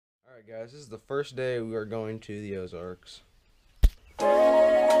Alright guys, this is the first day we are going to the Ozarks.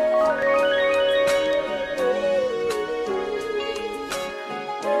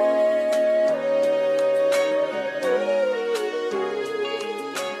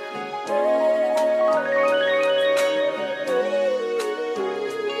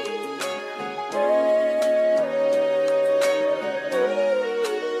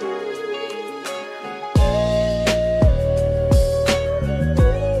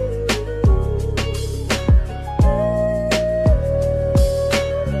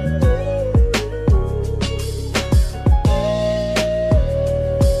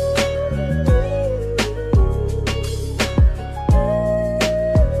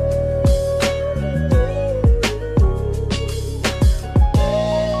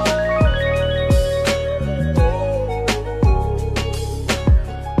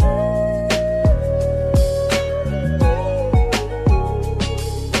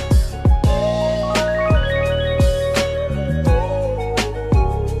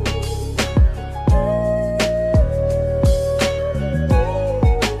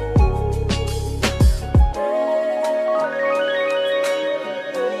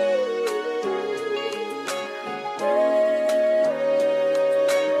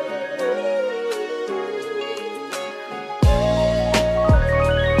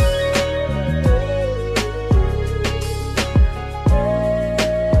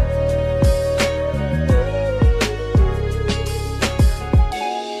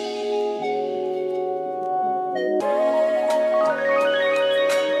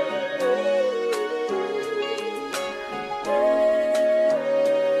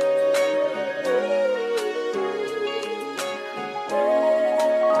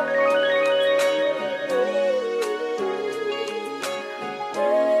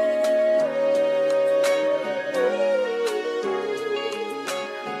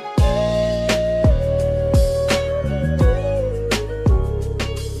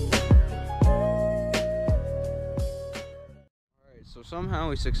 So somehow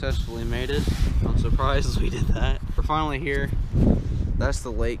we successfully made it. I'm surprised we did that. We're finally here. That's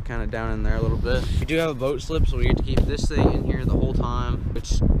the lake kind of down in there a little bit. We do have a boat slip, so we get to keep this thing in here the whole time,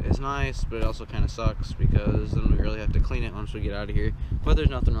 which is nice, but it also kind of sucks because then we really have to clean it once we get out of here. But there's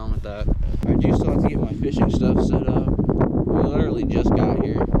nothing wrong with that. I do still have to get my fishing stuff set up. We literally just got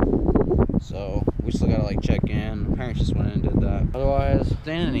here, so we still gotta like check in. My parents just went in and did that. Otherwise,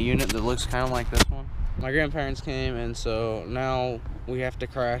 staying in a unit that looks kind of like this one. My grandparents came, and so now we have to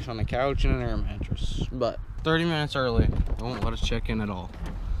crash on a couch and an air mattress. But 30 minutes early, they won't let us check in at all.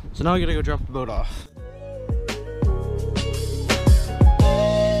 So now we gotta go drop the boat off.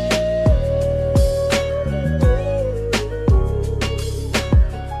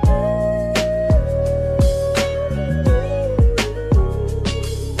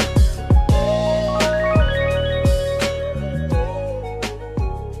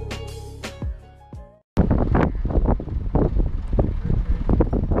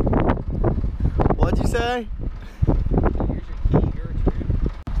 What'd you say? Here's your key, your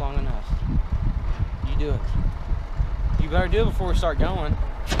truth. It's long enough. You do it. You better do it before we start going.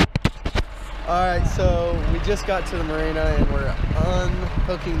 Alright, so we just got to the marina and we're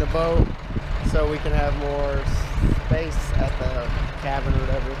unhooking the boat so we can have more space at the cabin or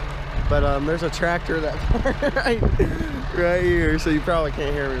whatever. But there's a tractor that's right here, so you probably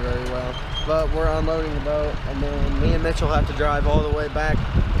can't hear me very well. But we're unloading the boat, and then me and Mitchell have to drive all the way back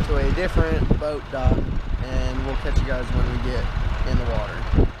to a different boat dock, and we'll catch you guys when we get in the water.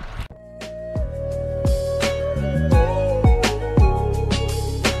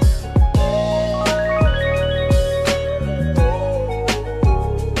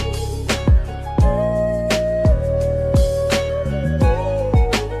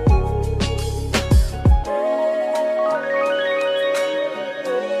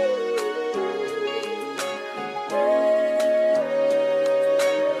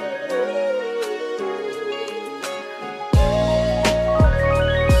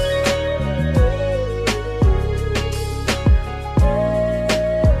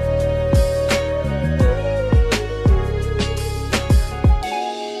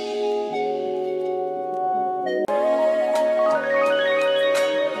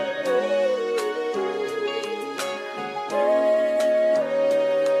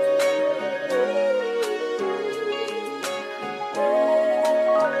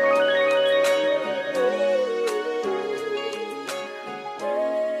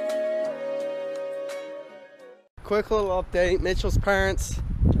 Quick little update. Mitchell's parents,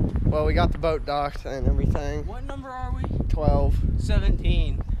 well, we got the boat docked and everything. What number are we? 12.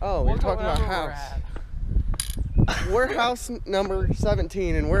 17. Oh, we're talking about house. we're house number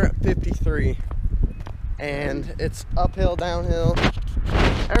 17 and we're at 53. And it's uphill, downhill,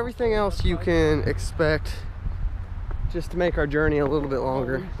 everything else you can expect just to make our journey a little bit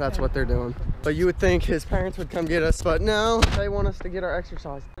longer. That's what they're doing. But you would think his parents would come get us, but no, they want us to get our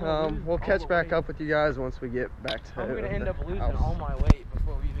exercise. We'll catch back up with you guys once we get back to I'm gonna end up losing house. all my weight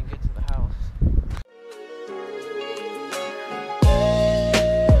before we even get to the house.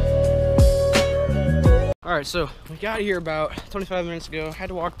 All right, so we got here about 25 minutes ago. Had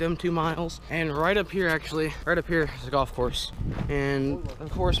to walk them 2 miles, and right up here, actually, right up here is a golf course. And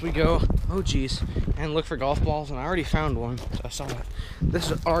of course, we go, oh geez, and look for golf balls. And I already found one. So I saw it.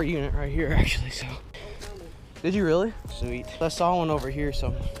 This is our unit right here, actually. So, did you really? Sweet. I saw one over here.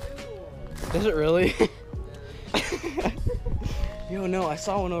 So, is it really? Yo, no, I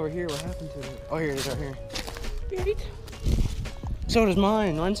saw one over here. What happened to it? Oh, here it is, right here. So does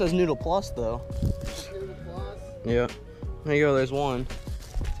mine. Mine says Noodle Plus, though. Yeah. There you go, there's one.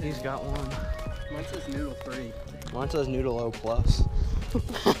 He's got one. Mine says Noodle 3. Mine says Noodle O Plus.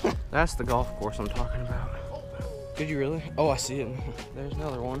 That's the golf course I'm talking about. Did you really? Oh, I see it. There's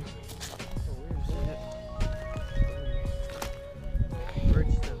another one.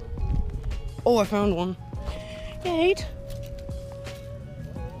 Oh, I found one. Eight.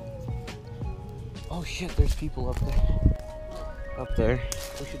 Oh shit, there's people up there. Up there.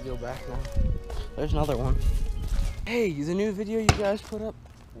 We should go back now. There's another one. Hey, the new video you guys put up.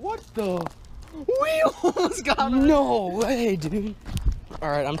 What the? We almost got it. No way, dude. All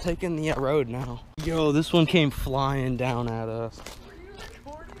right, I'm taking the road now. Yo, this one came flying down at us.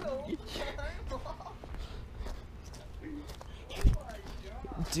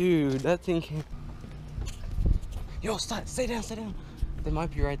 Dude, that thing came. Yo, stop, stay down, stay down. They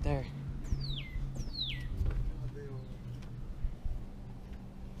might be right there.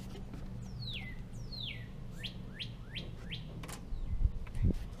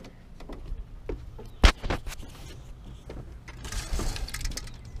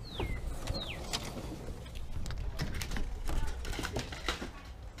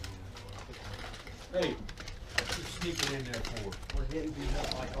 Hey, what you sneaking in there for? We're getting beat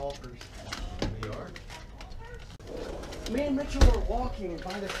up like golfers. We are? Me and Mitchell were walking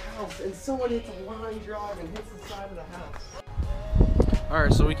by this house and someone hits a line drive and hits the side of the house. All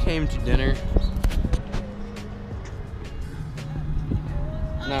right, so we came to dinner.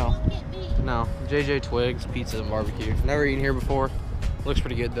 No, JJ Twigs Pizza and Barbecue. Never eaten here before. Looks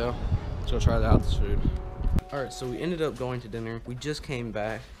pretty good though. Let's go try the house food. All right, so we ended up going to dinner. We just came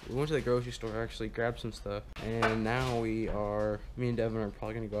back. We went to the grocery store, actually grabbed some stuff, and now me and Devin are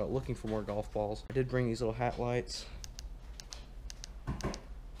probably gonna go out looking for more golf balls. I did bring these little hat lights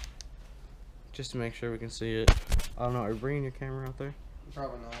just to make sure we can see it. I don't know, are you bringing your camera out there?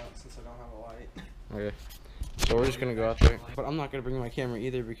 Probably not, since I don't have a light. Okay, so we're just gonna go out there, but I'm not gonna bring my camera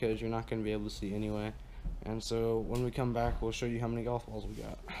either because you're not gonna be able to see anyway. And so when we come back, we'll show you how many golf balls we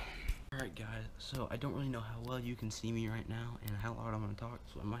got. Alright guys, so I don't really know how well you can see me right now and how loud I'm going to talk,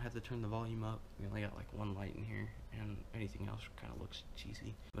 so I might have to turn the volume up. We only got like one light in here and anything else kind of looks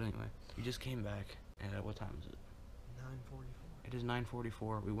cheesy. But anyway, we just came back and what time is it? 9:44. It is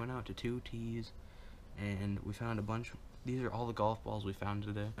 9:44. We went out to 2 tees and we found a bunch. These are all the golf balls we found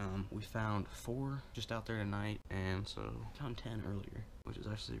today. We found 4 just out there tonight, and so we found 10 earlier, which is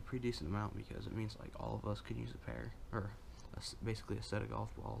actually a pretty decent amount because it means like all of us could use a pair, or basically a set of golf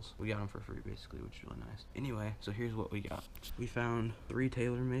balls. We got them for free basically, which is really nice. Anyway, so here's what we got. We found 3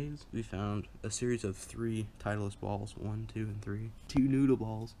 TaylorMades. We found a series of 3 Titleist balls, 1, 2, and 3. 2 Noodle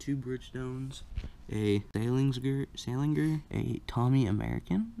balls, 2 Bridgestones, a Salinger, a Tommy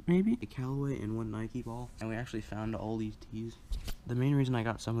American, maybe, a Callaway, and 1 Nike ball. And we actually found all these tees. The main reason I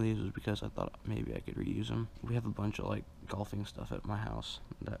got some of these was because I thought maybe I could reuse them. We have a bunch of like golfing stuff at my house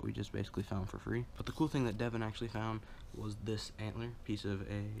that we just basically found for free. But the cool thing that Devin actually found was this antler, piece of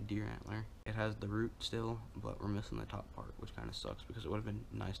a deer antler. It has the root still, but we're missing the top part, which kind of sucks because it would have been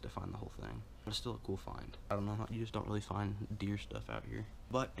nice to find the whole thing. But it's still a cool find. I don't know, you just don't really find deer stuff out here.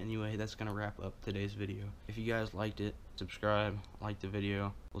 But anyway, that's gonna wrap up today's video. If you guys liked it, subscribe, like the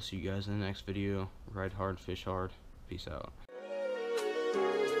video. We'll see you guys in the next video. Ride hard, fish hard. Peace out.